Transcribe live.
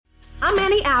I'm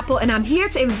Annie Apple, and I'm here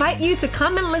to invite you to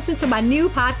come and listen to my new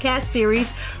podcast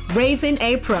series, Raising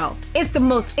a Pro. It's the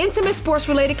most intimate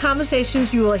sports-related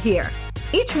conversations you will hear.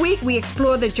 Each week, we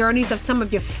explore the journeys of some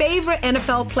of your favorite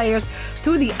NFL players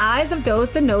through the eyes of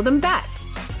those that know them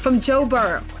best. From Joe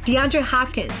Burrow, DeAndre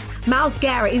Hopkins, Myles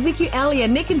Garrett, Ezekiel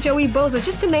Elliott, Nick and Joey Bosa,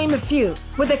 just to name a few.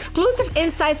 With exclusive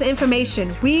insights and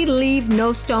information, we leave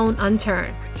no stone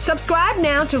unturned. Subscribe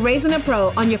now to Raising a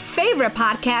Pro on your favorite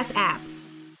podcast app.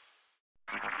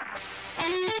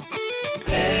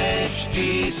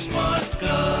 HT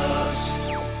Smartcast.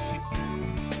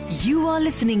 You are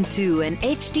listening to an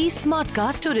HT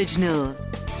Smartcast original.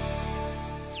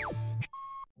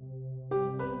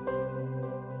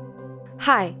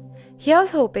 Hi,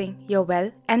 here's hoping you're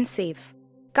well and safe.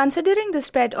 Considering the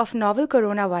spread of novel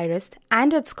coronavirus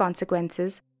and its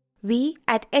consequences, we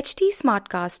at HT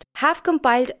Smartcast have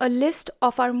compiled a list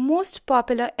of our most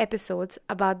popular episodes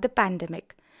about the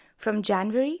pandemic from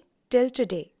January till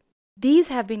today. These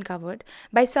have been covered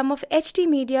by some of HT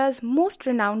Media's most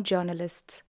renowned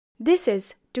journalists. This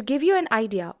is to give you an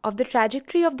idea of the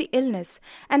trajectory of the illness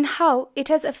and how it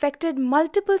has affected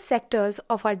multiple sectors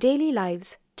of our daily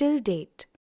lives till date,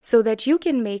 so that you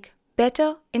can make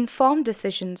better informed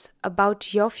decisions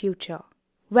about your future.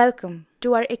 Welcome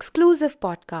to our exclusive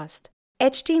podcast,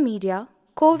 HT Media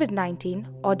COVID-19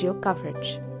 Audio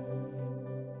Coverage.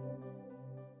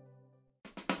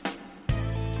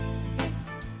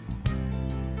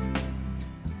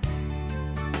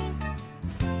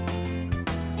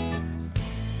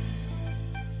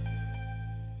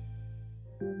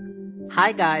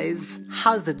 Hi guys,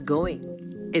 how's it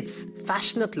going? It's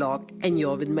Fashion O'Clock and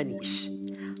you're with Manish.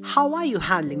 How are you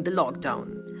handling the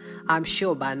lockdown? I'm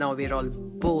sure by now we're all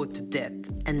bored to death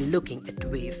and looking at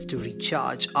ways to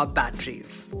recharge our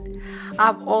batteries.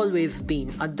 I've always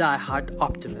been a die-hard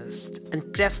optimist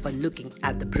and prefer looking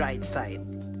at the bright side.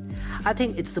 I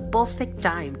think it's the perfect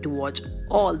time to watch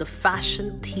all the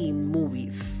fashion-themed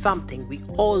movies, something we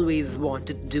always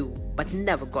wanted to do but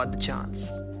never got the chance.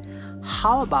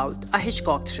 How about a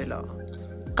Hitchcock thriller?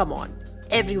 Come on,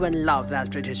 everyone loves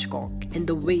Alfred Hitchcock and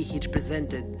the way he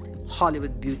represented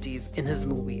Hollywood beauties in his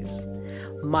movies.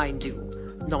 Mind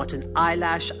you, not an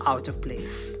eyelash out of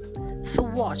place. So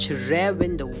watch Rear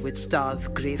Window, which stars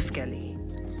Grace Kelly.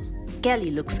 Kelly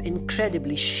looks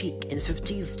incredibly chic in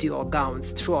 50s Dior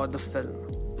gowns throughout the film.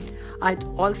 I'd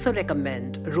also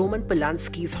recommend Roman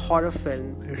Polanski's horror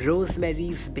film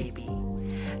Rosemary's Baby.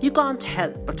 You can't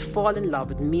help but fall in love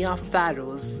with Mia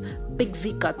Farrow's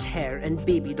pixie cut hair and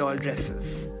baby doll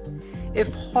dresses.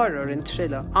 If horror and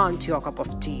thriller aren't your cup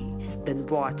of tea, then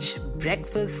watch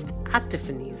Breakfast at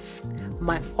Tiffany's,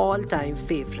 my all-time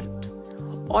favorite.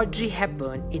 Audrey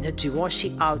Hepburn in her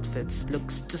Givenchy outfits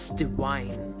looks just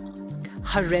divine.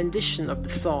 Her rendition of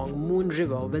the song Moon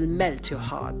River will melt your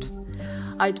heart.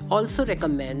 I'd also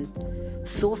recommend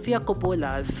Sofia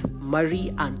Coppola's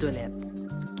Marie Antoinette.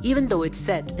 Even though it's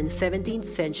set in 17th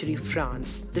century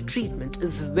France, the treatment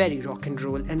is very rock and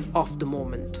roll and off the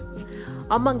moment.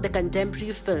 Among the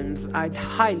contemporary films, I'd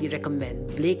highly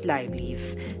recommend Blake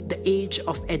Lively's The Age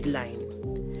of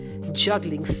Adeline.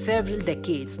 Juggling several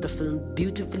decades, the film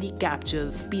beautifully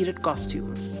captures period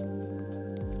costumes.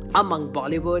 Among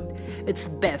Bollywood, it's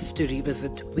best to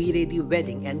revisit Veere Di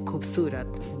Wedding and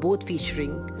Khoobsurat, both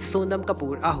featuring Sonam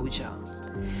Kapoor Ahuja.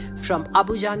 From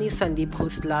Abu Jani Sandeep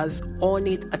Khosla's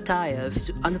ornate attires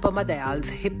to Anupama Dayal's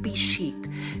hippie chic,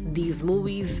 these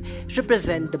movies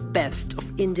represent the best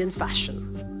of Indian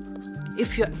fashion.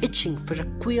 If you're itching for a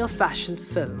queer fashion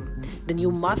film, then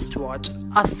you must watch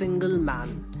A Single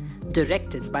Man,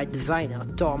 directed by designer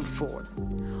Tom Ford.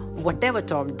 Whatever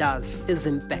Tom does is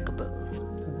impeccable,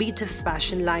 be it his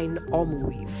fashion line or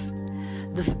movies.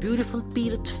 This beautiful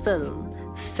period film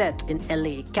set in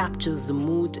LA captures the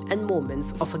mood and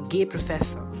moments of a gay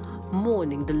professor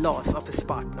mourning the loss of his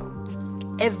partner.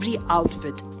 Every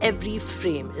outfit, every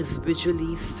frame is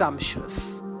visually sumptuous.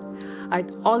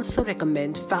 I'd also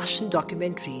recommend fashion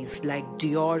documentaries like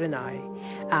Dior and I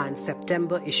and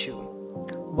September Issue.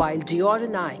 While Dior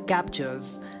and I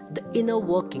captures the inner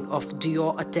working of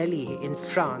Dior Atelier in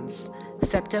France,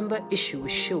 September Issue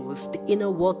shows the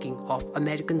inner working of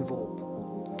American Vogue.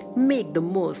 Make the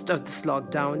most of this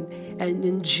lockdown and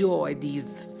enjoy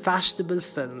these fashionable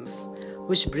films,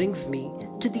 which brings me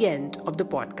to the end of the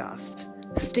podcast.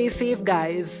 Stay safe,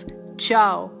 guys.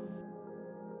 Ciao.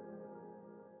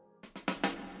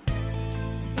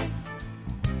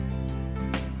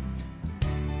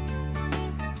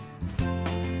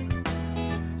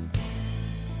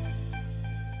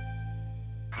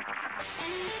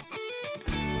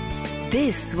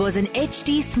 This was an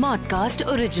HT Smartcast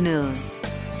original.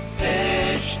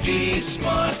 HT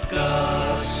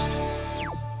Smartcast.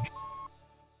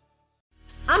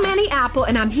 I'm Annie Apple,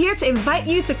 and I'm here to invite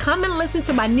you to come and listen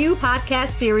to my new podcast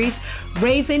series,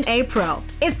 Raising a Pro.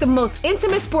 It's the most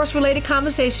intimate sports-related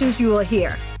conversations you will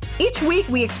hear. Each week,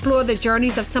 we explore the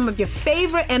journeys of some of your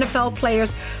favorite NFL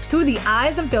players through the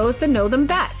eyes of those that know them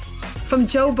best. From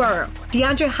Joe Burrow,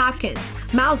 DeAndre Hopkins,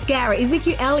 Myles Garrett,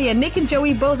 Ezekiel Elliott, Nick and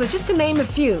Joey Bosa, just to name a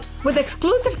few. With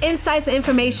exclusive insights and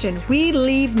information, we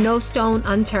leave no stone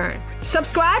unturned.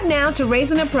 Subscribe now to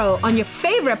Raising a Pro on your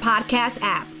favorite podcast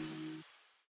app.